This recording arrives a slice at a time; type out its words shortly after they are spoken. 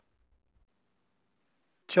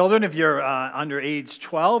Children, if you're under age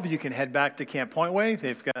 12, you can head back to Camp Pointway.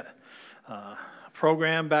 They've got a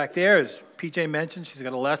program back there. As PJ mentioned, she's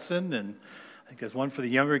got a lesson, and I think there's one for the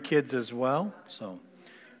younger kids as well. So,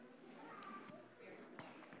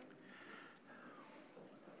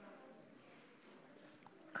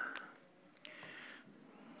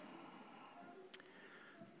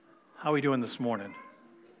 how are we doing this morning?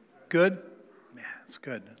 Good? Man, it's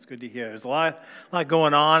good. It's good to hear. There's a lot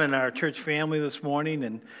going on in our church family this morning.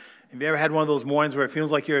 And have you ever had one of those mornings where it feels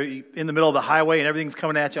like you're in the middle of the highway and everything's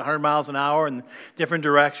coming at you 100 miles an hour in different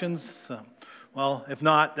directions? So, well, if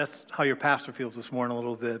not, that's how your pastor feels this morning a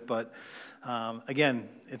little bit. But again,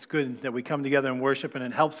 it's good that we come together and worship, and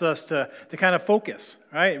it helps us to kind of focus,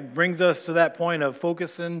 right? It brings us to that point of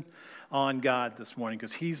focusing on God this morning,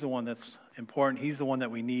 because He's the one that's important. He's the one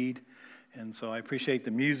that we need. And so I appreciate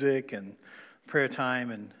the music and prayer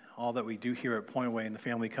time and all that we do here at Pointway and the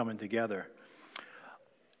family coming together.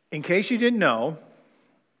 In case you didn't know,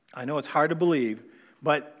 I know it's hard to believe,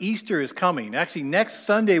 but Easter is coming. Actually, next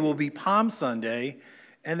Sunday will be Palm Sunday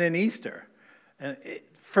and then Easter. And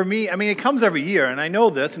for me, I mean, it comes every year, and I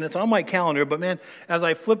know this, and it's on my calendar, but man, as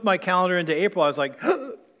I flipped my calendar into April, I was like,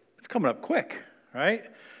 it's coming up quick, right?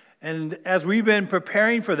 And as we've been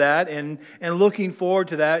preparing for that and looking forward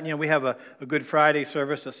to that, we have a Good Friday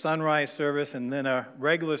service, a sunrise service, and then a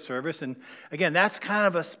regular service. And again, that's kind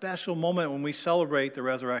of a special moment when we celebrate the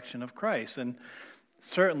resurrection of Christ. And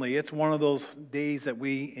certainly, it's one of those days that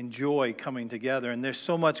we enjoy coming together. And there's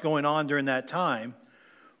so much going on during that time.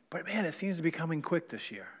 But man, it seems to be coming quick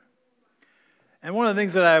this year. And one of the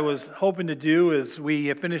things that I was hoping to do is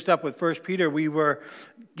we finished up with 1 Peter. We were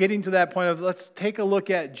getting to that point of let's take a look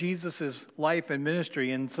at Jesus' life and ministry.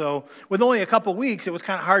 And so with only a couple weeks, it was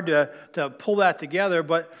kind of hard to pull that together.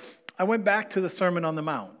 But I went back to the Sermon on the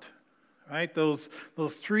Mount, right? Those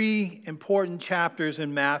three important chapters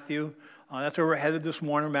in Matthew. That's where we're headed this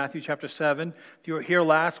morning, Matthew chapter 7. If you were here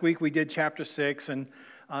last week, we did chapter 6. And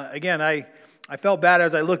again, I felt bad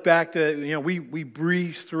as I look back to, we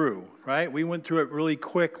breezed through, right? We went through it really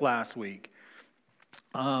quick last week.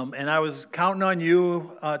 And I was counting on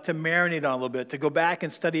you to marinate on a little bit, to go back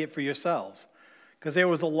and study it for yourselves. Because there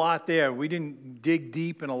was a lot there. We didn't dig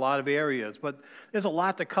deep in a lot of areas, but there's a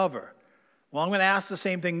lot to cover. Well, I'm going to ask the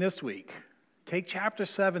same thing this week. Take chapter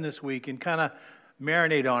 7 this week and kind of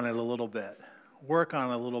marinate on it a little bit. Work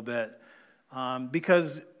on it a little bit.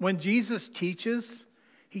 Because when Jesus teaches,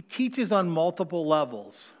 He teaches on multiple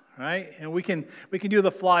levels, right? And we can do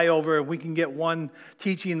the flyover, and we can get one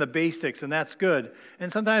teaching the basics, and that's good.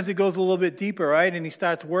 And sometimes it goes a little bit deeper, right? And He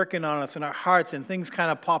starts working on us in our hearts, and things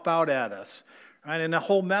kind of pop out at us, right? And the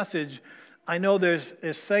whole message, I know there's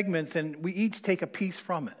segments, and we each take a piece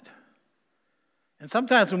from it. And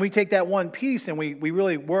sometimes when we take that one piece and we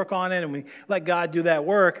really work on it and we let God do that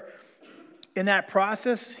work, in that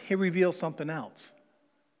process, He reveals something else.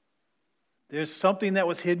 There's something that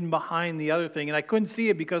was hidden behind the other thing, and I couldn't see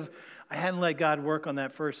it because I hadn't let God work on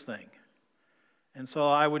that first thing. And so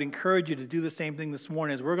I would encourage you to do the same thing this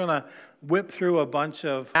morning as we're going to whip through a bunch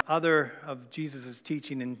of other of Jesus'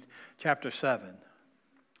 teaching in chapter 7.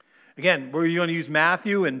 Again, we're going to use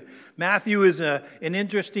Matthew, and Matthew is an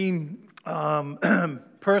interesting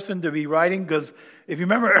person to be writing, because if you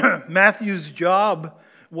remember, Matthew's job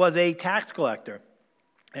was a tax collector.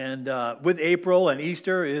 And with April and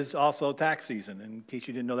Easter is also tax season. In case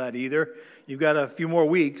you didn't know that either, you've got a few more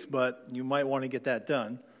weeks, but you might want to get that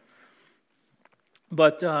done.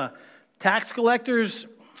 But tax collectors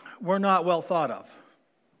were not well thought of.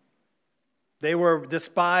 They were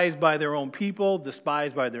despised by their own people,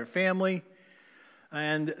 despised by their family,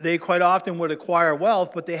 and they quite often would acquire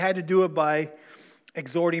wealth, but they had to do it by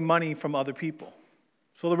extorting money from other people.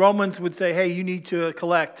 So the Romans would say, hey, you need to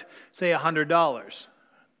collect, say, $100.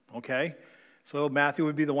 Okay, so Matthew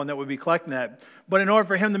would be the one that would be collecting that. But in order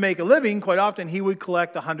for him to make a living, quite often he would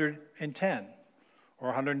collect 110 or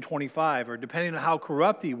 125, or depending on how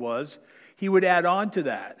corrupt he was, he would add on to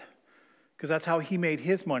that, because that's how he made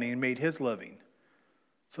his money and made his living.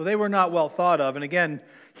 So they were not well thought of. And again,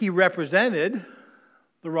 he represented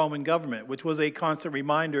the Roman government, which was a constant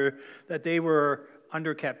reminder that they were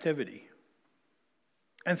under captivity.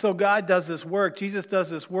 And so God does this work, Jesus does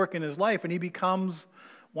this work in his life, and he becomes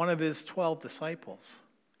one of his 12 disciples.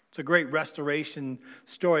 It's a great restoration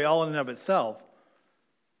story all in and of itself.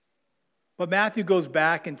 But Matthew goes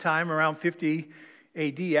back in time around 50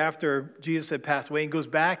 AD after Jesus had passed away, and goes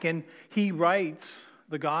back and he writes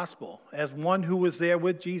the gospel as one who was there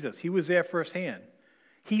with Jesus. He was there firsthand.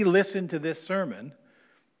 He listened to this sermon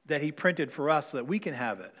that he printed for us so that we can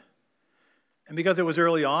have it. And because it was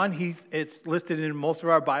early on, it's listed in most of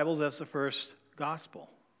our Bibles as the first gospel.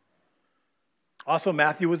 Also,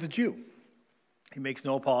 Matthew was a Jew. He makes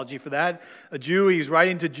no apology for that. A Jew, he's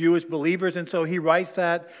writing to Jewish believers, and so he writes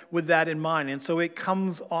that with that in mind. And so it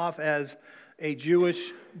comes off as a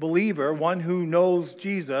Jewish believer, one who knows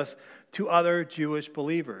Jesus, to other Jewish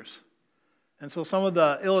believers. And so some of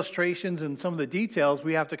the illustrations and some of the details,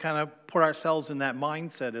 we have to kind of put ourselves in that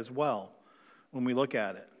mindset as well when we look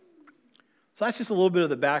at it. So that's just a little bit of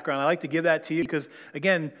the background. I like to give that to you because,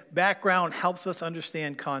 again, background helps us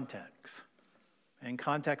understand context. And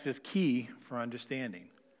context is key for understanding.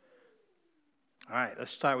 All right,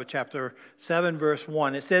 let's start with chapter 7, verse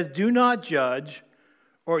 1. It says, "Do not judge,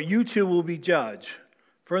 or you too will be judged.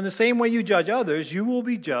 For in the same way you judge others, you will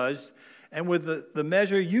be judged, and with the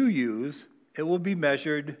measure you use, it will be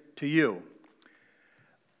measured to you."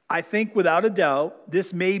 I think without a doubt,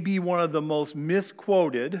 this may be one of the most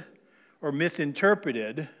misquoted or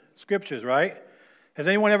misinterpreted scriptures, right? Has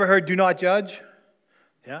anyone ever heard, "do not judge"?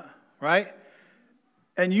 Yeah, right?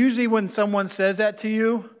 And usually when someone says that to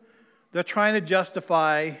you, they're trying to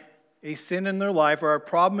justify a sin in their life or a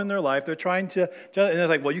problem in their life. They're trying to, and they're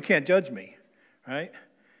like, "well, you can't judge me," right?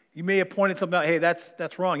 You may have pointed something out, "hey,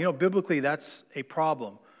 that's wrong. You know, biblically, that's a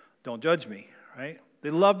problem. Don't judge me," right? They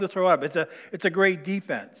love to throw up. It's a great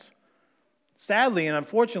defense. Sadly and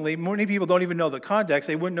unfortunately, many people don't even know the context.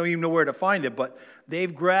 They wouldn't even know where to find it, but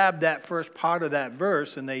they've grabbed that first part of that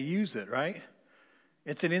verse and they use it, right?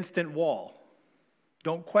 It's an instant wall.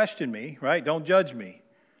 Don't question me, right? Don't judge me.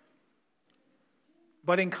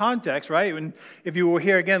 But in context, right? And if you were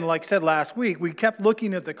here again, like I said last week, we kept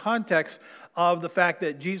looking at the context of the fact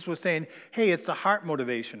that Jesus was saying, hey, it's the heart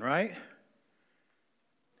motivation, right?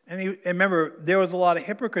 And remember, there was a lot of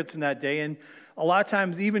hypocrites in that day, and a lot of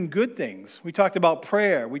times even good things. We talked about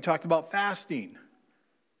prayer. We talked about fasting.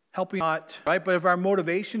 Helping not, right? But if our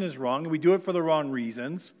motivation is wrong, and we do it for the wrong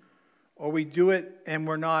reasons, or we do it and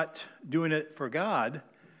we're not doing it for God,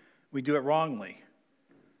 we do it wrongly.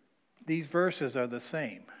 These verses are the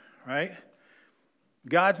same, right?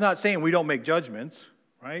 God's not saying we don't make judgments,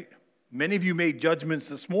 right? Many of you made judgments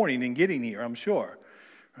this morning in getting here, I'm sure,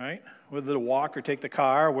 right? Whether to walk or take the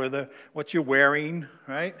car, what you're wearing,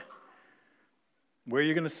 right? Where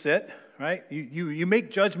you're going to sit, right? You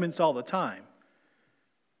make judgments all the time.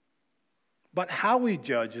 But how we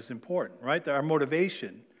judge is important, right? Our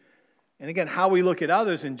motivation. And again, how we look at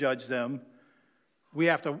others and judge them, we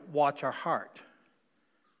have to watch our heart,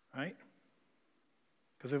 right?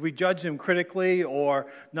 Because if we judge them critically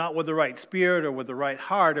or not with the right spirit or with the right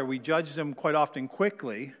heart, or we judge them quite often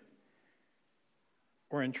quickly,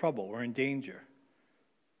 we're in trouble, we're in danger.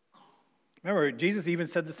 Remember, Jesus even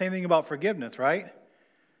said the same thing about forgiveness, right?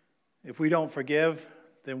 If we don't forgive,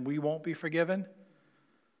 then we won't be forgiven.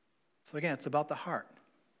 So again, it's about the heart.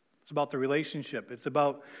 It's about the relationship. It's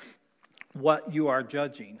about what you are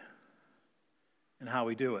judging and how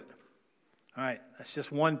we do it. All right, that's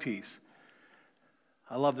just one piece.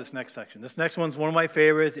 I love this next section. This next one's one of my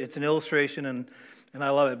favorites. It's an illustration, and I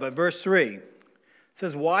love it. But verse 3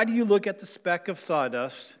 says, "Why do you look at the speck of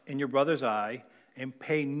sawdust in your brother's eye and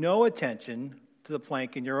pay no attention to the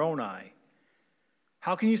plank in your own eye?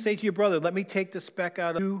 How can you say to your brother, 'Let me take the speck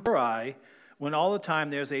out of your eye,' when all the time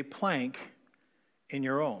there's a plank in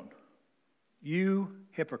your own? You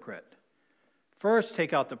hypocrite. First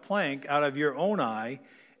take out the plank out of your own eye,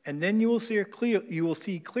 and then you will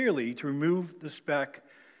see clearly to remove the speck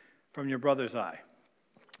from your brother's eye."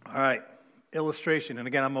 All right, illustration. And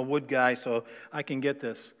again, I'm a wood guy, so I can get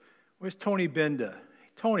this. Where's Tony Binda?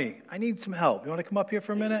 Tony, I need some help. You want to come up here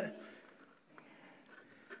for a minute?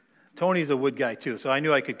 Tony's a wood guy too, so I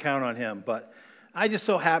knew I could count on him. But I just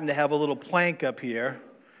so happen to have a little plank up here,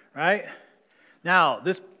 right? Now,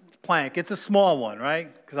 this plank, it's a small one,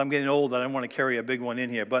 right? Because I'm getting old, I don't want to carry a big one in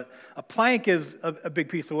here. But a plank is a big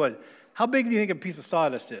piece of wood. How big do you think a piece of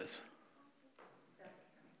sawdust is?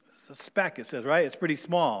 It's a speck, it says, right? It's pretty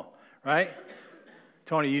small, right?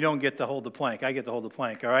 Tony, you don't get to hold the plank. I get to hold the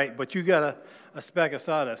plank, all right? But you got a speck of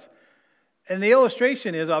sawdust. And the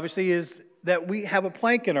illustration is, obviously, is that we have a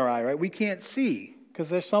plank in our eye, right? We can't see because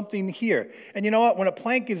there's something here. And you know what? When a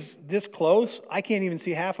plank is this close, I can't even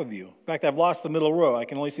see half of you. In fact, I've lost the middle row. I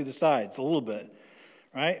can only see the sides a little bit,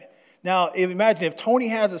 right? Now, imagine if Tony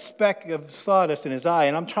has a speck of sawdust in his eye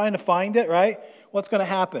and I'm trying to find it, right? What's going to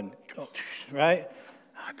happen? Right?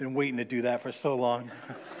 I've been waiting to do that for so long.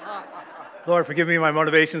 Lord, forgive me, my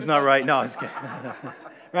motivation's not right. No, I was kidding.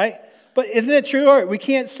 Right? But isn't it true? We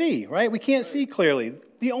can't see, right? We can't see clearly.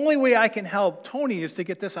 The only way I can help Tony is to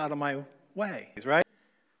get this out of my way, right?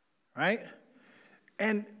 Right?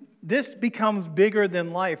 And this becomes bigger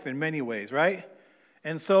than life in many ways, right?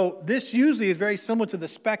 And so this usually is very similar to the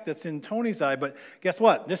speck that's in Tony's eye, but guess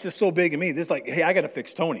what? This is so big in me. This is like, hey, I got to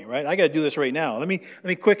fix Tony, right? I got to do this right now. Let me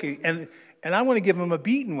quickly, and I want to give him a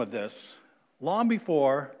beating with this long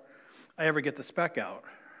before I ever get the speck out,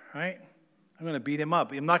 right? I'm going to beat him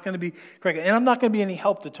up. I'm not going to be correct, and I'm not going to be any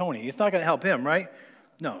help to Tony. It's not going to help him, right?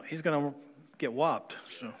 No, he's going to get whopped.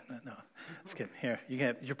 So no, let's get here. You can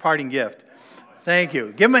have your parting gift. Thank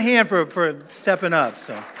you. Give him a hand for stepping up.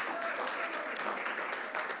 So.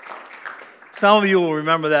 Some of you will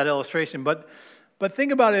remember that illustration, but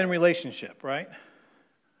think about it in relationship, right?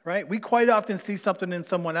 Right? We quite often see something in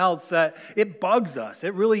someone else that it bugs us.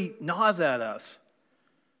 It really gnaws at us.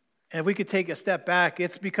 And if we could take a step back,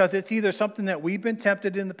 it's because it's either something that we've been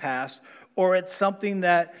tempted in the past, or it's something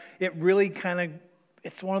that it really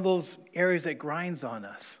it's one of those areas that grinds on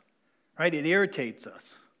us, right? It irritates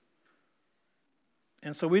us.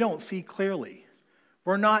 And so we don't see clearly.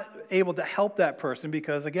 We're not able to help that person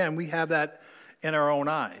because, again, we have that in our own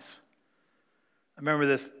eyes. I remember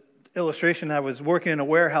this illustration. I was working in a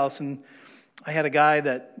warehouse, and I had a guy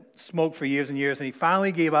that smoked for years and years, and he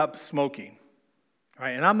finally gave up smoking.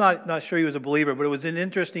 Right? And I'm not sure he was a believer, but it was an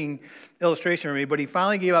interesting illustration for me. But he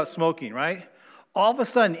finally gave up smoking, right? All of a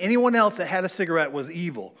sudden, anyone else that had a cigarette was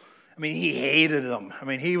evil. I mean, he hated them. I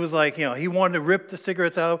mean, he was like, he wanted to rip the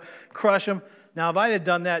cigarettes out, crush them. Now, if I had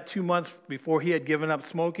done that 2 months before he had given up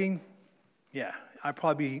smoking, yeah, I'd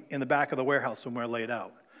probably be in the back of the warehouse somewhere laid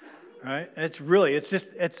out, right?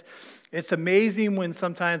 It's amazing when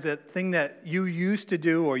sometimes that thing that you used to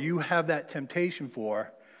do or you have that temptation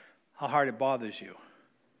for, how hard it bothers you.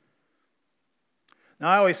 Now,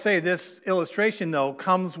 I always say this illustration, though,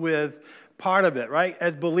 comes with part of it, right?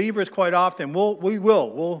 As believers, quite often,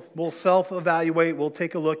 we'll self-evaluate, we'll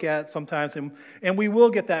take a look at sometimes, and we will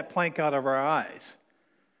get that plank out of our eyes.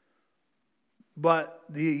 But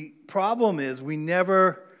the problem is we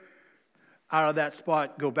never, out of that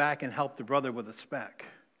spot, go back and help the brother with a speck.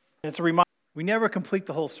 It's a reminder. We never complete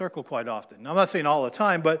the whole circle quite often. Now, I'm not saying all the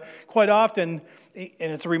time, but quite often, and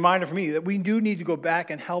it's a reminder for me, that we do need to go back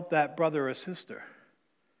and help that brother or sister.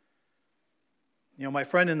 My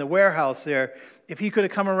friend in the warehouse there, if he could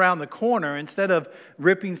have come around the corner, instead of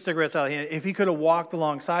ripping cigarettes out of hand, if he could have walked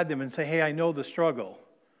alongside them and say, hey, I know the struggle.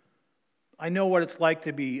 I know what it's like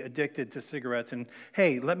to be addicted to cigarettes, and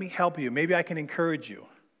hey, let me help you. Maybe I can encourage you.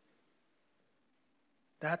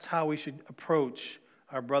 That's how we should approach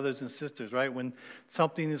our brothers and sisters, right? When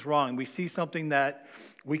something is wrong, we see something that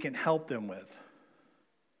we can help them with,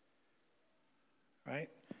 right?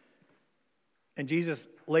 And Jesus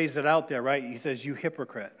lays it out there, right? He says, you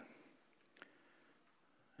hypocrite.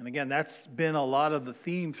 And again, that's been a lot of the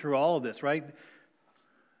theme through all of this, right?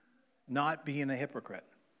 Not being a hypocrite.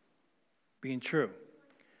 Being true.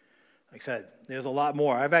 Like I said, there's a lot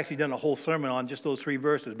more. I've actually done a whole sermon on just those 3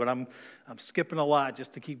 verses, but I'm skipping a lot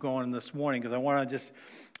just to keep going this morning because I want to just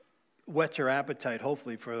whet your appetite,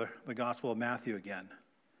 hopefully, for the Gospel of Matthew again.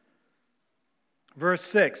 Verse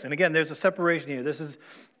 6, and again, there's a separation here. This is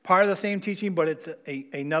part of the same teaching, but it's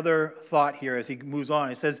another thought here as he moves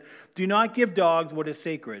on. It says, do not give dogs what is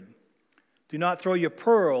sacred. Do not throw your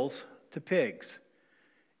pearls to pigs.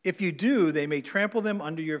 If you do, they may trample them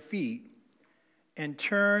under your feet and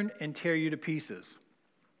turn and tear you to pieces.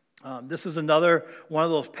 This is another one of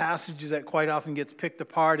those passages that quite often gets picked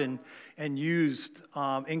apart and used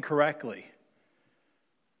incorrectly.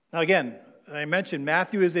 Now again, I mentioned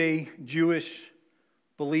Matthew is a Jewish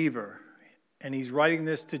believer, and he's writing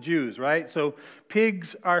this to Jews, right? So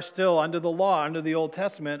pigs are still, under the law, under the Old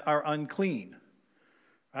Testament, are unclean,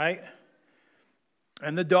 right?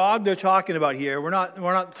 And the dog they're talking about here, we're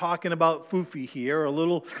not talking about Foofy here, or a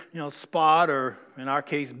little, Spot, or in our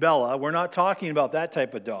case, Bella. We're not talking about that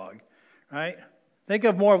type of dog, right? Think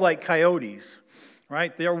of more of like coyotes,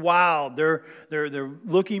 right? They're wild. They're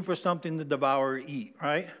looking for something to devour or eat,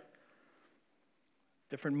 right?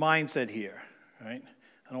 Different mindset here, right?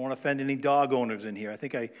 I don't want to offend any dog owners in here. I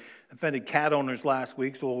think I offended cat owners last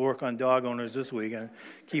week, so we'll work on dog owners this week and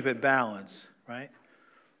keep it balanced, right?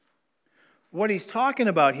 What he's talking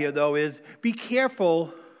about here, though, is be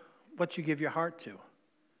careful what you give your heart to,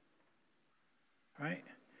 right?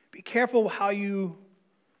 Be careful how you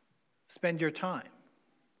spend your time,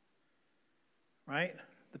 right?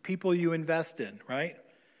 The people you invest in, right?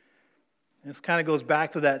 This kind of goes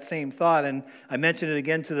back to that same thought, and I mentioned it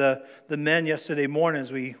again to the men yesterday morning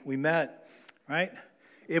as we met, right?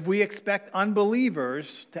 If we expect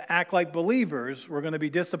unbelievers to act like believers, we're going to be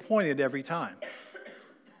disappointed every time,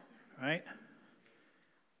 right?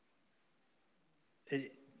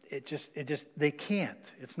 It just they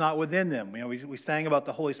can't. It's not within them. We sang about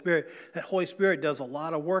the Holy Spirit. That Holy Spirit does a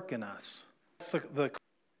lot of work in us.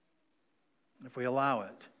 if we allow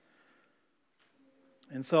it.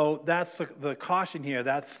 And so that's the caution here.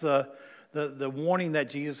 That's the warning that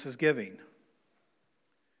Jesus is giving.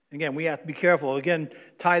 Again, we have to be careful. Again,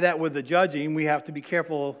 tie that with the judging. We have to be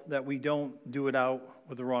careful that we don't do it out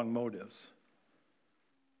with the wrong motives.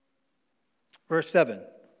 Verse 7. Like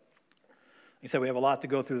I said, we have a lot to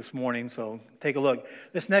go through this morning, so take a look.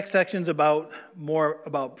 This next section is more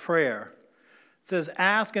about prayer. It says,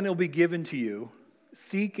 "Ask and it will be given to you.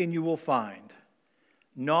 Seek and you will find.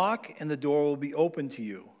 Knock and the door will be open to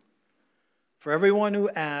you. For everyone who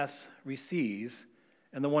asks receives,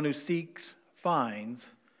 and the one who seeks finds,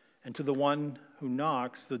 and to the one who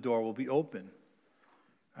knocks the door will be open."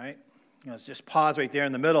 Right? Let's just pause right there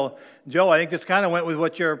in the middle. Joe, I think this kind of went with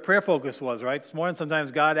what your prayer focus was, right? This morning,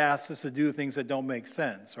 sometimes God asks us to do things that don't make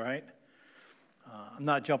sense, right? I'm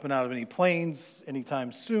not jumping out of any planes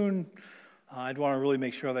anytime soon. I'd want to really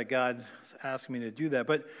make sure that God's asking me to do that.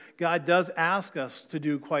 But God does ask us to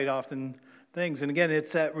do quite often things. And again,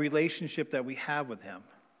 it's that relationship that we have with Him,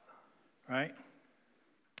 right?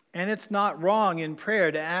 And it's not wrong in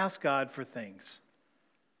prayer to ask God for things.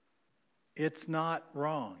 It's not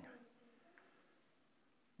wrong.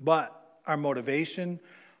 But our motivation,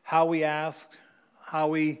 how we ask, how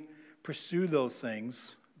we pursue those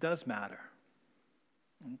things does matter.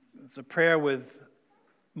 It's a prayer with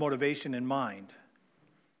motivation in mind,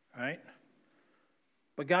 right?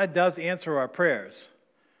 But God does answer our prayers,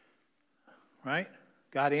 right?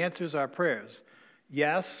 God answers our prayers.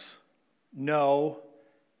 Yes, no,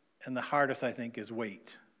 and the hardest, I think, is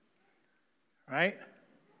wait, right?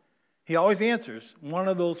 He always answers one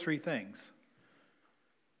of those three things.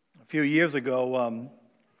 A few years ago,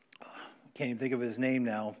 can't even think of his name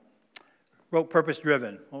now, wrote Purpose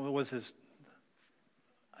Driven. What was his?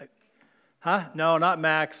 No, not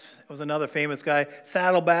Max. It was another famous guy.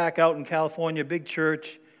 Saddleback out in California, big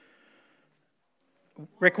church.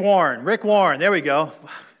 Rick Warren. There we go.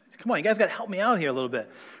 Come on, you guys got to help me out here a little bit.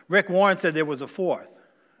 Rick Warren said there was a fourth.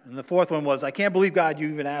 And the fourth one was, "I can't believe, God, you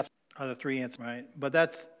even asked." Are the three answers, right? But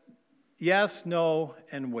that's yes, no,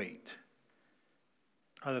 and wait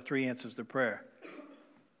are the three answers to prayer.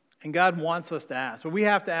 And God wants us to ask. But we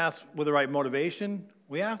have to ask with the right motivation.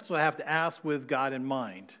 We also have to ask with God in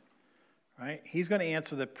mind. Right? He's going to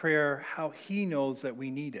answer the prayer how He knows that we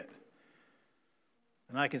need it.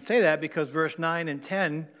 And I can say that because verse 9 and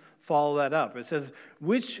 10 follow that up. It says,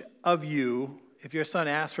 "Which of you, if your son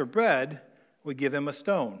asks for bread, would give him a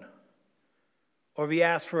stone? Or if he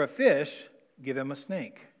asks for a fish, give him a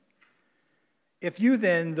snake? If you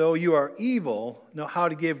then, though you are evil, know how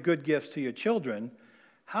to give good gifts to your children,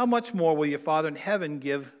 how much more will your Father in heaven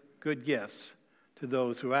give good gifts to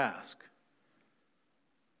those who ask?"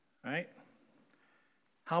 Right?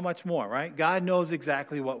 How much more, right? God knows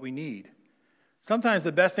exactly what we need. Sometimes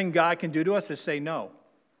the best thing God can do to us is say no.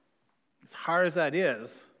 As hard as that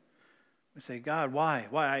is, we say, "God, why?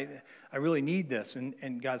 I really need this."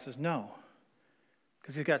 And God says, "No,"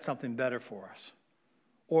 because He's got something better for us.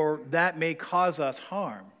 Or that may cause us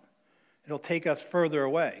harm. It'll take us further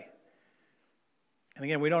away. And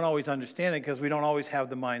again, we don't always understand it because we don't always have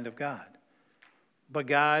the mind of God. But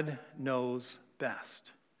God knows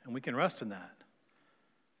best, and we can rest in that.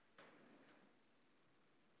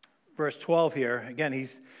 Verse 12 here, again,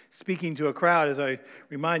 He's speaking to a crowd. As I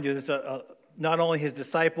remind you, it's not only His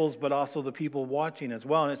disciples, but also the people watching as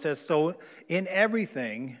well. And it says, "So in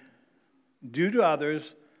everything, do to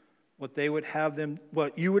others what you would have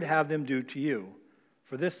them do to you.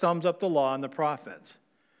 For this sums up the law and the prophets."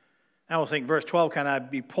 I almost think verse 12 kind of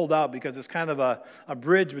be pulled out because it's kind of a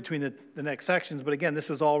bridge between the next sections. But again, this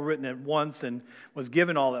is all written at once and was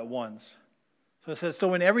given all at once. So it says,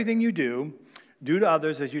 "So in everything you do to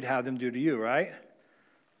others as you'd have them do to you," right?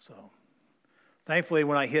 So thankfully,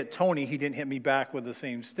 when I hit Tony, he didn't hit me back with the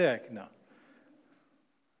same stick. No.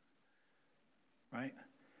 Right?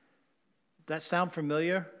 That sound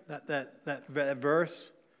familiar? That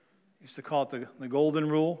verse? Used to call it the golden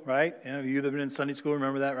rule, right? You that have been in Sunday school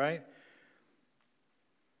remember that, right?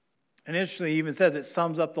 And interestingly, it even says it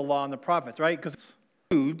sums up the law and the prophets, right? Because it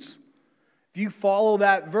includes, if you follow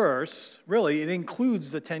that verse, really, it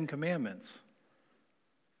includes the Ten Commandments.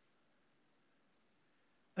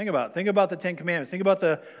 Think about the Ten Commandments. Think about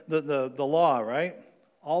the law, right?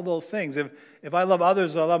 All those things. If I love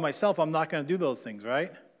others as I love myself, I'm not going to do those things,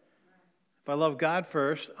 right? If I love God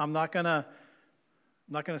first, I'm not going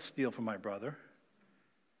to steal from my brother.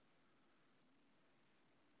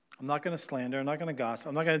 I'm not going to slander. I'm not going to gossip.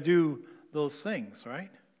 I'm not going to do those things,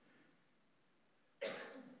 right?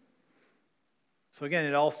 So again,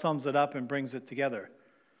 it all sums it up and brings it together.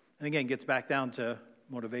 And again, gets back down to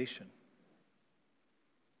motivation.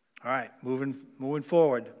 All right, moving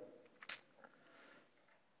forward.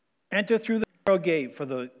 Enter through the narrow gate,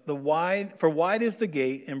 for wide is the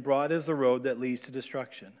gate and broad is the road that leads to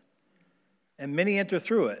destruction. And many enter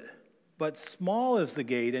through it. But small is the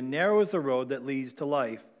gate and narrow is the road that leads to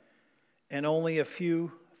life, and only a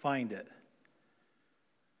few find it.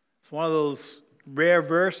 It's one of those rare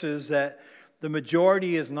verses that the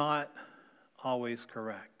majority is not always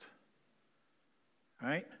correct.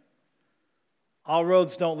 Right? All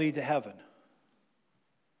roads don't lead to heaven.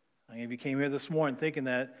 I mean, if you came here this morning thinking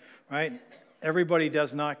that, right? Everybody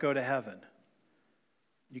does not go to heaven.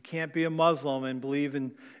 You can't be a Muslim and believe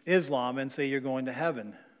in Islam and say you're going to heaven.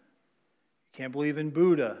 You can't believe in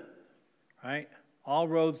Buddha, right? All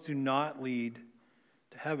roads do not lead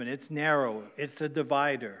to heaven. It's narrow. It's a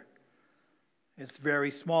divider. It's very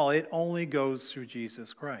small. It only goes through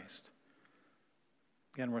Jesus Christ.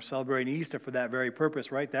 Again, we're celebrating Easter for that very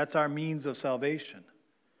purpose, right? That's our means of salvation.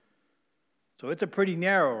 So it's a pretty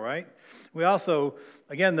narrow, right? We also,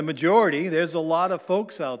 again, the majority, there's a lot of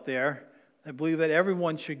folks out there that believe that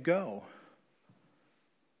everyone should go.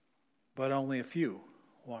 But only a few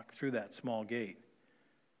walk through that small gate.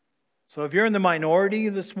 So if you're in the minority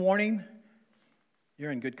this morning,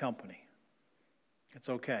 you're in good company. It's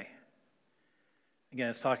okay. Again,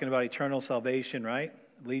 it's talking about eternal salvation, right?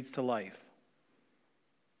 It leads to life.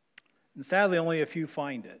 And sadly, only a few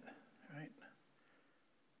find it, right?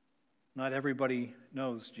 Not everybody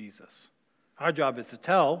knows Jesus. Our job is to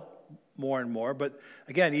tell more and more, but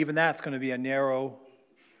again, even that's going to be a narrow,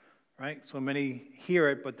 right? So many hear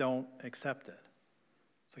it but don't accept it.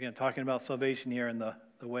 So again, talking about salvation here and the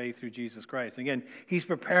way through Jesus Christ. Again, he's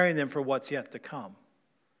preparing them for what's yet to come.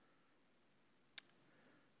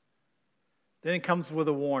 Then it comes with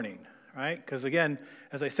a warning, right? Because again,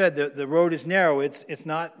 as I said, the road is narrow. It's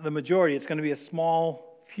not the majority. It's going to be a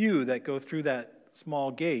small few that go through that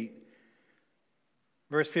small gate.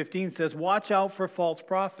 Verse 15 says, "Watch out for false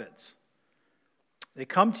prophets. They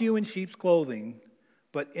come to you in sheep's clothing,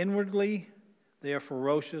 but inwardly they are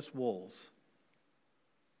ferocious wolves.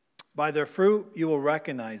 By their fruit you will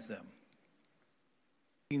recognize them."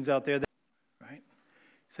 Out there, right?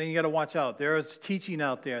 Saying you got to watch out. There is teaching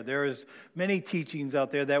out there. There is many teachings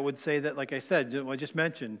out there that would say that, like I said, I just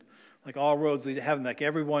mentioned, like all roads lead to heaven, like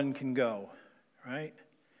everyone can go, right?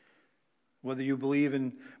 Whether you believe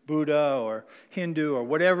in Buddha or Hindu or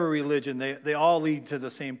whatever religion, they all lead to the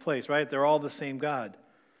same place, right? They're all the same God.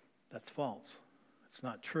 That's false. It's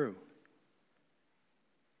not true.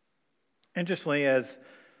 Interestingly, as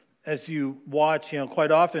you watch, quite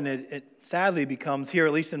often it sadly becomes, here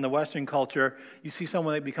at least in the Western culture, you see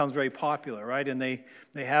someone that becomes very popular, right? And they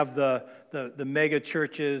have the mega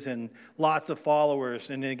churches and lots of followers.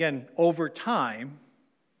 And again, over time,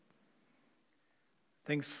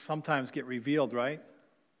 things sometimes get revealed, right?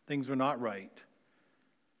 Things were not right.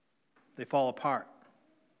 They fall apart.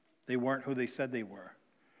 They weren't who they said they were.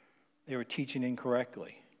 They were teaching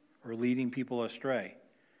incorrectly or leading people astray.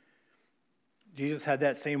 Jesus had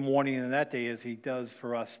that same warning in that day as he does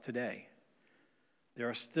for us today. There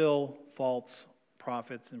are still false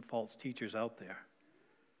prophets and false teachers out there.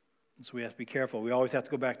 And so we have to be careful. We always have to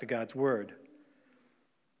go back to God's word.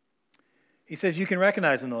 He says you can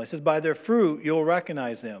recognize them, though. He says, by their fruit, you'll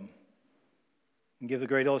recognize them. And give the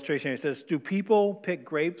great illustration. He says, do people pick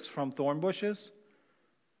grapes from thorn bushes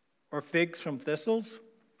or figs from thistles?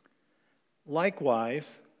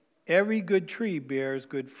 Likewise, every good tree bears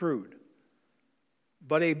good fruit,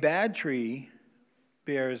 but a bad tree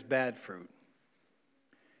bears bad fruit.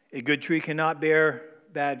 A good tree cannot bear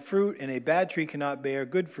bad fruit, and a bad tree cannot bear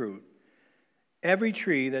good fruit. Every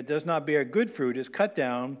tree that does not bear good fruit is cut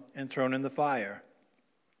down and thrown in the fire.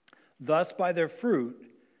 Thus, by their fruit,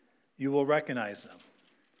 you will recognize them.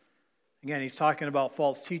 Again, he's talking about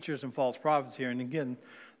false teachers and false prophets here. And again,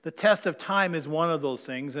 the test of time is one of those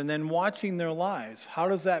things. And then watching their lives, how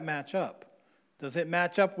does that match up? Does it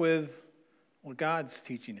match up with what God's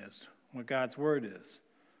teaching is, what God's word is?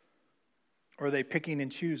 Or are they picking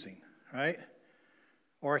and choosing, right?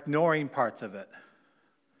 Or ignoring parts of it?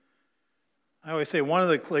 I always say one of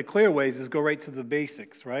the clear ways is go right to the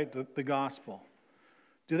basics, right? The gospel.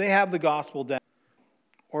 Do they have the gospel down?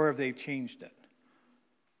 Or have they changed it?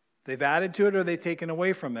 If they've added to it or they've taken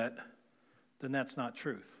away from it, then that's not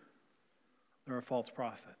truth. They're a false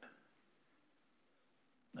prophet.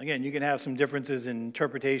 Again, you can have some differences in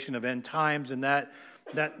interpretation of end times, and that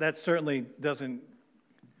certainly doesn't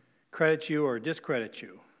credit you or discredit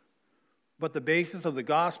you. But the basis of the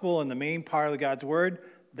gospel and the main part of God's word,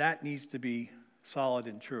 that needs to be solid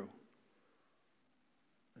and true.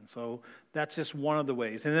 And so that's just one of the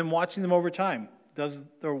ways. And then watching them over time. Does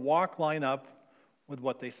their walk line up with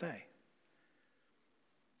what they say.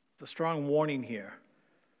 It's a strong warning here.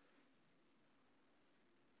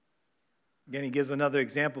 Again, he gives another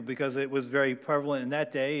example because it was very prevalent in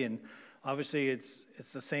that day, and obviously it's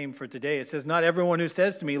the same for today. It says, "Not everyone who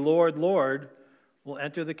says to me, 'Lord, Lord,' will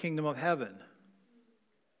enter the kingdom of heaven,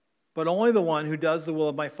 but only the one who does the will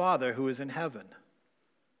of my Father who is in heaven.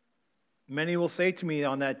 Many will say to me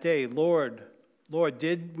on that day, 'Lord, Lord,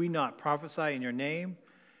 did we not prophesy in your name,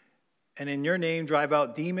 and in your name drive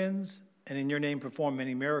out demons, and in your name perform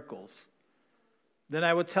many miracles?' Then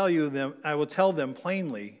I will tell them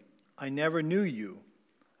plainly, 'I never knew you.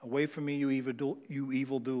 Away from me, you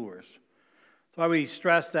evildoers.'" So we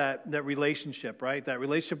stress that relationship, right? That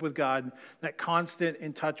relationship with God, that constant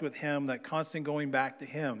in touch with Him, that constant going back to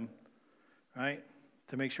Him, right?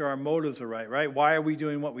 To make sure our motives are right? Why are we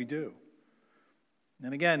doing what we do?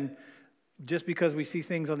 And again, just because we see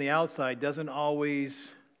things on the outside doesn't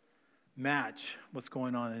always match what's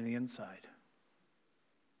going on in the inside.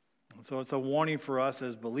 And so it's a warning for us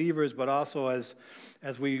as believers, but also as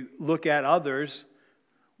we look at others,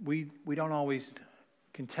 we don't always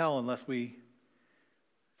can tell unless we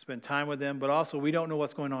spend time with them, but also we don't know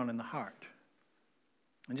what's going on in the heart.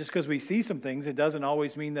 And just because we see some things, it doesn't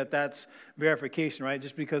always mean that that's verification, right?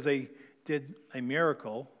 Just because they did a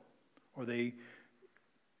miracle or they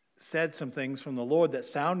said some things from the Lord that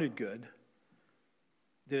sounded good,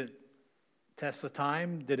 did it test the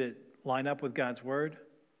time? Did it line up with God's word?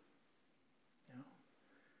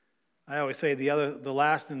 I always say the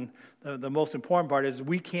last and the most important part is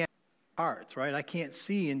we can't see hearts, right? I can't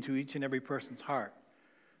see into each and every person's heart.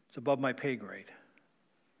 It's above my pay grade.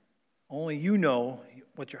 Only you know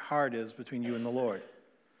what your heart is between you and the Lord.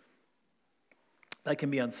 That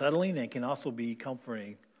can be unsettling and it can also be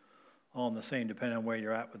comforting, all in the same, depending on where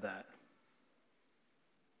you're at with that.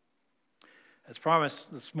 As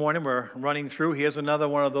promised this morning, we're running through. Here's another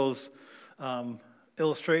one of those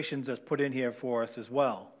illustrations that's put in here for us as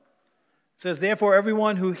well. It says, "Therefore,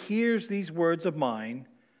 everyone who hears these words of mine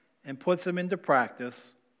and puts them into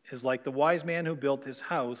practice is like the wise man who built his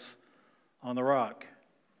house on the rock."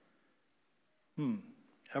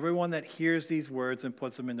 Everyone that hears these words and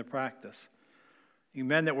puts them into practice. You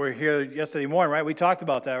men that were here yesterday morning, right? We talked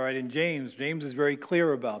about that, right? In James. James is very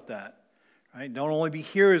clear about that, right? Don't only be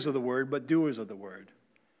hearers of the word, but doers of the word.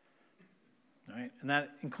 Right? And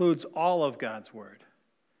that includes all of God's word.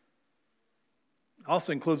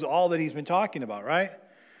 Also includes all that he's been talking about, right?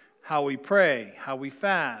 How we pray, how we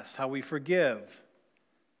fast, how we forgive,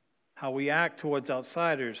 how we act towards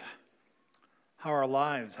outsiders, how our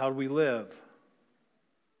lives, how do we live,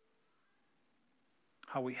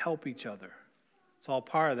 how we help each other. It's all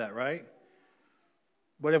part of that, right?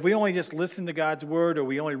 But if we only just listen to God's word or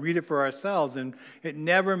we only read it for ourselves and it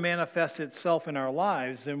never manifests itself in our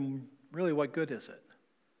lives, then really what good is it?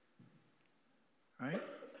 Right?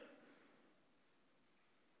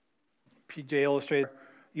 PJ illustrated,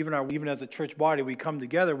 even as a church body, we come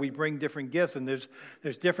together, we bring different gifts, and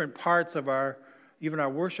there's different parts of our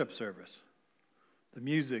worship service. The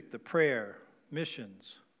music, the prayer,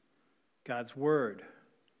 missions, God's word,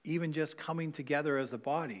 even just coming together as a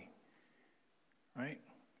body, right?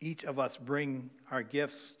 Each of us bring our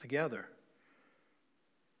gifts together.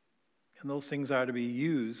 And those things are to be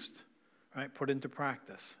used, right, put into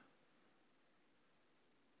practice.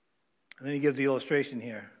 And then he gives the illustration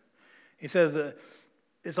here. He says,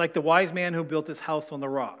 it's like the wise man who built his house on the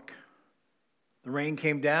rock. The rain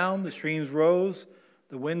came down, the streams rose,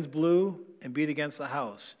 the winds blew and beat against the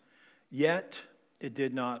house. Yet it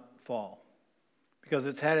did not fall, because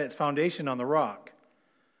it's had its foundation on the rock.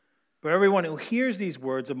 But everyone who hears these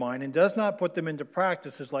words of mine and does not put them into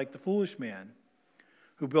practice is like the foolish man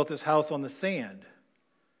who built his house on the sand.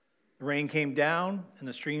 The rain came down, and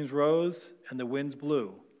the streams rose, and the winds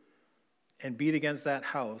blew and beat against that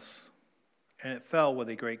house, and it fell with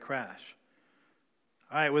a great crash.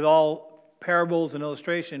 All right, with all parables and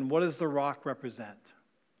illustration, what does the rock represent?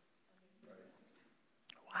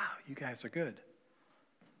 Wow, you guys are good.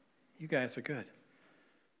 You guys are good.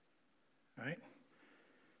 Right?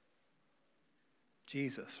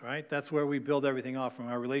 Jesus, right? That's where we build everything off, from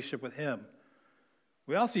our relationship with Him.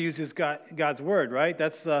 We also use God's word, right?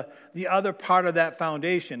 That's the other part of that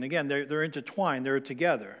foundation. Again, they're intertwined, they're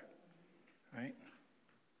together, right?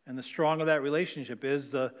 And the stronger that relationship is,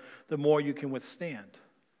 the more you can withstand.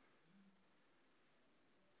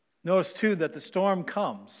 Notice, too, that the storm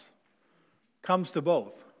comes to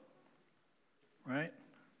both, right?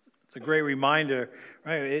 It's a great reminder,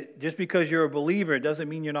 right? Just because you're a believer, it doesn't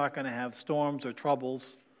mean you're not going to have storms or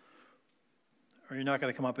troubles, or you're not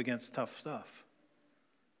going to come up against tough stuff,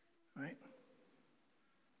 right?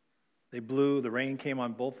 They blew, the rain came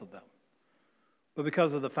on both of them. But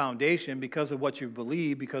because of the foundation, because of what you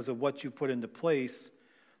believe, because of what you put into place,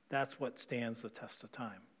 that's what stands the test of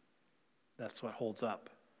time. That's what holds up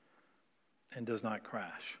and does not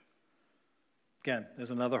crash. Again,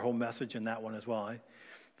 there's another whole message in that one as well. I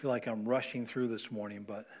feel like I'm rushing through this morning,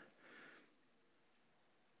 but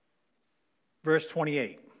verse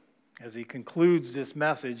 28, as he concludes this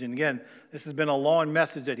message, and again, this has been a long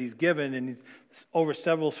message that he's given, and over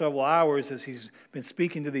several hours as he's been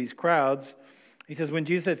speaking to these crowds. He says, when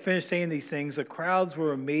Jesus had finished saying these things, the crowds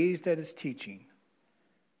were amazed at his teaching,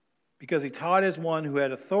 because he taught as one who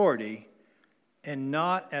had authority and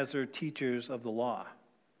not as their teachers of the law.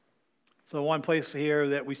 So one place here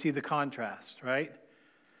that we see the contrast, right?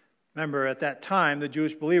 Remember, at that time, the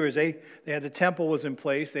Jewish believers, they had the temple was in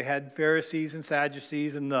place. They had Pharisees and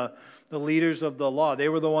Sadducees and the leaders of the law. They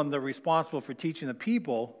were the ones that were responsible for teaching the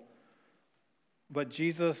people. But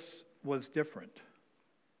Jesus was different.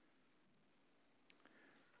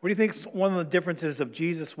 What do you think one of the differences of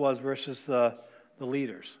Jesus was versus the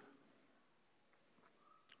leaders?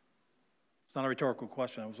 It's not a rhetorical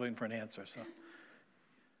question. I was waiting for an answer. So,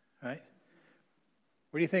 right?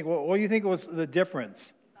 What do you think? What do you think was the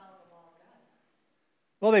difference?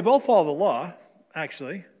 Well, they both follow the law,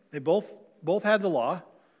 actually. They both had the law,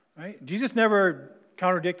 right? Jesus never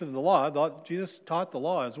contradicted the law. Jesus taught the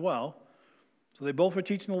law as well. So they both were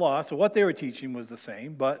teaching the law. So what they were teaching was the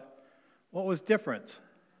same, but what was different?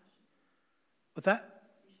 What's that?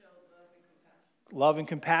 He showed love and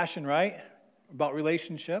compassion, right? About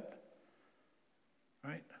relationship,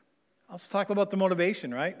 right? Let's talk about the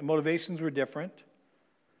motivation, right? The motivations were different.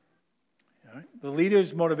 Right? The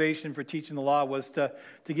leader's motivation for teaching the law was to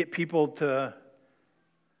get people to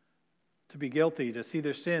be guilty, to see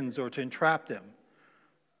their sins, or to entrap them.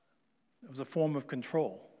 It was a form of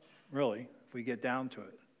control, really, if we get down to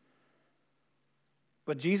it.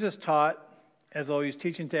 But Jesus taught as though he was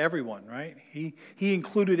teaching to everyone, right? He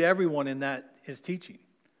included everyone in his teaching.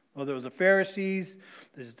 Whether it was the Pharisees,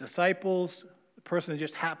 his disciples, the person that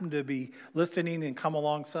just happened to be listening and come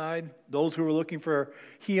alongside, those who were looking for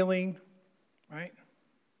healing, right?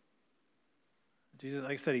 Jesus,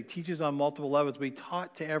 like I said, he teaches on multiple levels, but he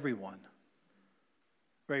taught to everyone.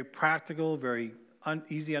 Very practical, very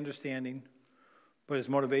easy understanding, but his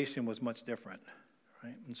motivation was much different,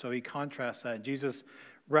 right? And so he contrasts that. Jesus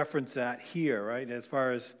referenced that here, right? As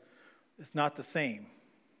far as it's not the same,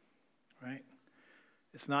 right?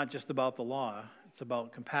 It's not just about the law. It's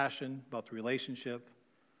about compassion, about the relationship.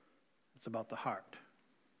 It's about the heart.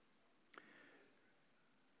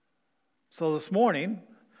 So this morning,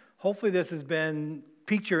 hopefully this has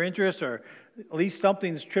piqued your interest, or at least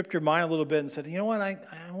something's tripped your mind a little bit and said, you know what, I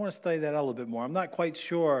want to study that out a little bit more. I'm not quite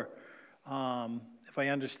sure if I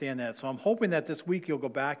understand that. So I'm hoping that this week you'll go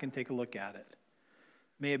back and take a look at it.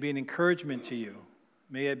 May it be an encouragement to you.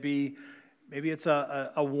 Maybe it's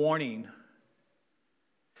a warning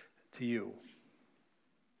to you.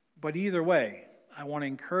 But either way, I want to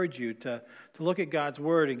encourage you to look at God's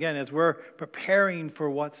Word again as we're preparing for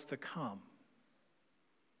what's to come.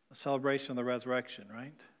 The celebration of the resurrection,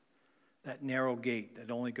 right? That narrow gate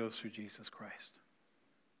that only goes through Jesus Christ.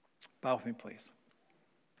 Bow with me, please.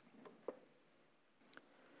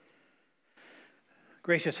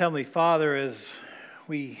 Gracious Heavenly Father, as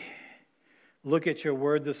we look at your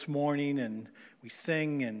Word this morning and we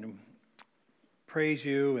sing and praise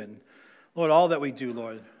you, and Lord, all that we do,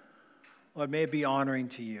 Lord, may it be honoring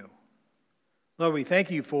to you. Lord, we thank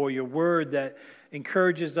you for your word that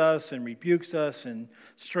encourages us and rebukes us and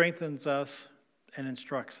strengthens us and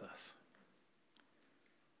instructs us.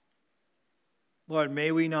 Lord,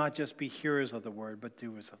 may we not just be hearers of the word, but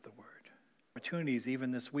doers of the word. Opportunities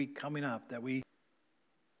even this week coming up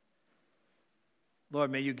Lord,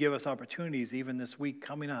 may you give us opportunities even this week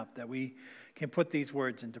coming up that we can put these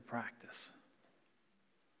words into practice.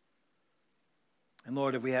 And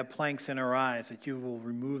Lord, if we have planks in our eyes, that you will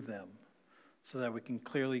remove them so that we can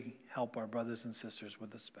clearly help our brothers and sisters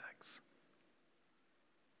with the specks.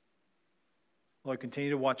 Lord,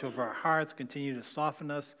 continue to watch over our hearts, continue to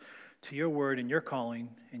soften us to your word and your calling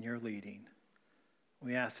and your leading.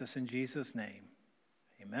 We ask this in Jesus' name.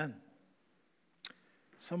 Amen.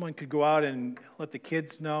 Someone could go out and let the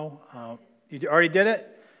kids know. You already did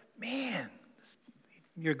it? Man,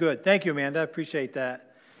 you're good. Thank you, Amanda. I appreciate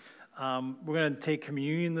that. We're going to take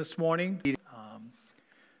communion this morning.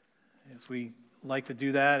 As we like to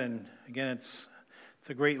do that, and again, it's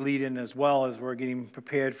a great lead-in as well as we're getting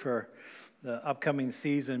prepared for the upcoming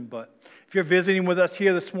season. But if you're visiting with us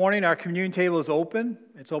here this morning, our communion table is open.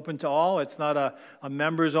 It's open to all. It's not a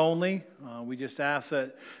members only. We just ask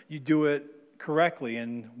that you do it correctly.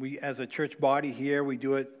 And we, as a church body here, we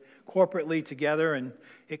do it corporately together, and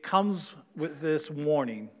it comes with this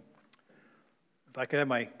warning. If I could have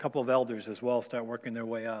my couple of elders as well start working their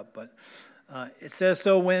way up. But it says,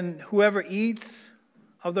 so when whoever eats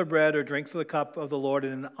of the bread or drinks of the cup of the Lord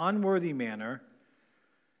in an unworthy manner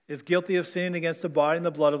is guilty of sinning against the body and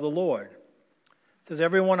the blood of the Lord. It says,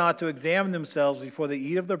 everyone ought to examine themselves before they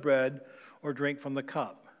eat of the bread or drink from the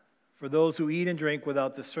cup. For those who eat and drink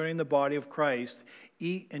without discerning the body of Christ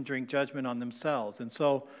eat and drink judgment on themselves. And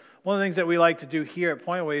so one of the things that we like to do here at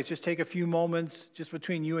Point Way is just take a few moments just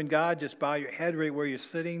between you and God, just bow your head right where you're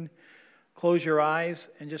sitting, close your eyes,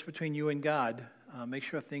 and just between you and God, make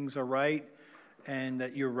sure things are right and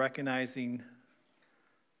that you're recognizing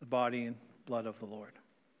the body and blood of the Lord.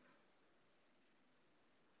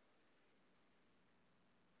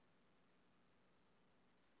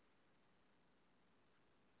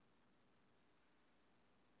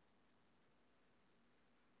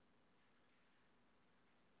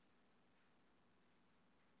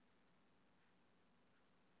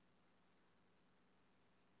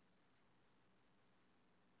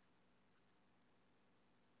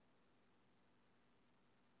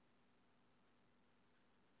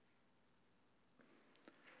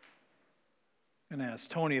 I'm going to ask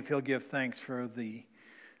Tony if he'll give thanks for the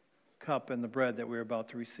cup and the bread that we're about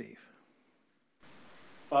to receive.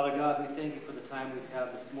 Father God, we thank you for the time we've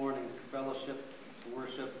had this morning to fellowship, to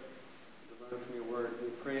worship, to learn from your word. We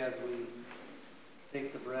pray as we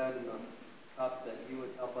take the bread and the cup that you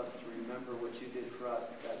would help us to remember what you did for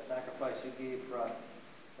us, that sacrifice you gave for us,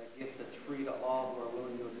 that gift that's free to all who are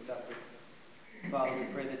willing to accept it. Father, we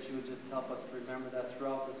pray that you would just help us to remember that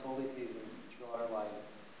throughout this holy season, throughout our lives.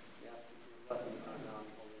 We ask you for your blessing on our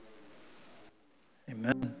holy name.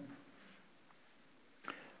 Amen.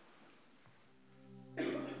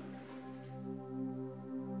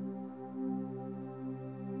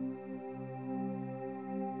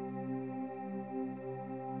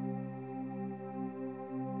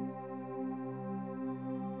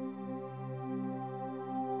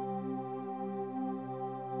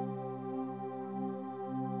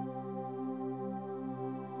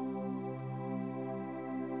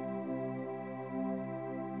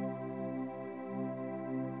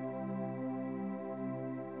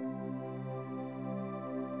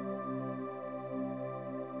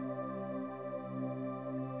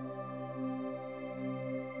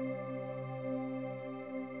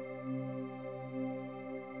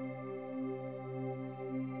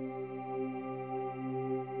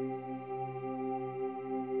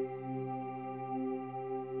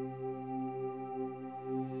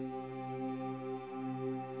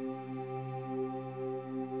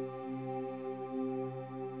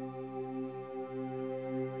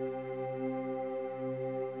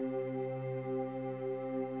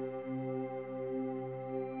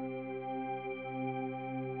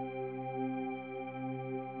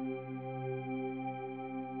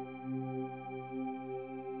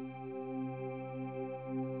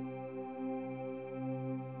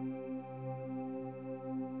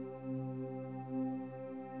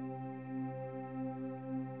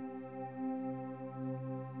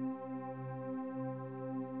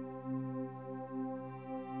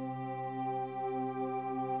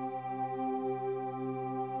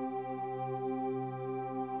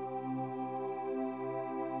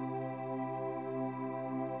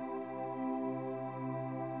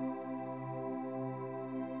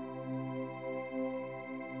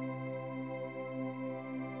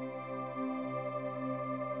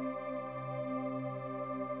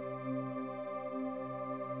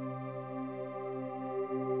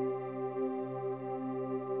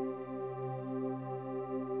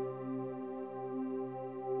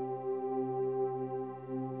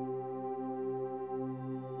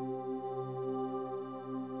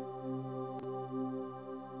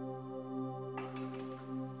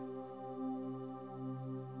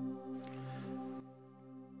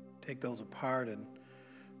 Take those apart and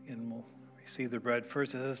we'll receive the bread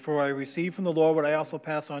first. It says, for I received from the Lord what I also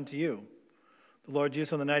pass on to you. The Lord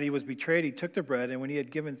Jesus, on the night he was betrayed, he took the bread, and when he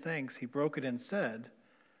had given thanks, he broke it and said,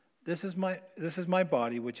 This is my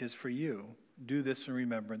body, which is for you. Do this in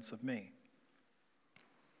remembrance of me.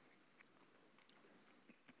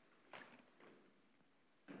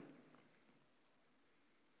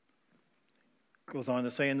 Goes on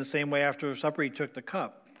to say, in the same way, after supper, he took the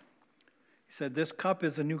cup. He said, this cup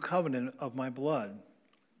is a new covenant of my blood.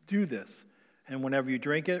 Do this, and whenever you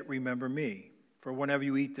drink it, remember me. For whenever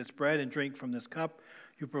you eat this bread and drink from this cup,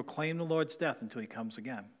 you proclaim the Lord's death until he comes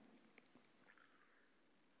again.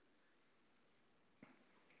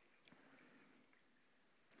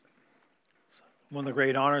 So one of the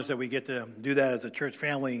great honors that we get to do that as a church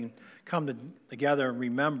family and come together and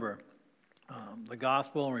remember the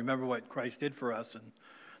gospel and remember what Christ did for us and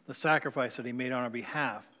the sacrifice that he made on our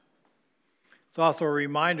behalf. It's also a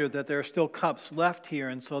reminder that there are still cups left here,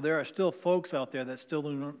 and so there are still folks out there that still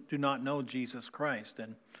do not know Jesus Christ.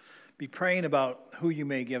 And be praying about who you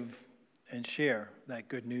may give and share that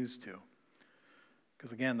good news to.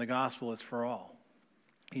 Because again, the gospel is for all.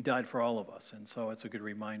 He died for all of us, and so it's a good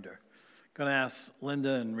reminder. I'm going to ask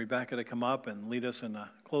Linda and Rebecca to come up and lead us in a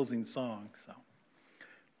closing song. So.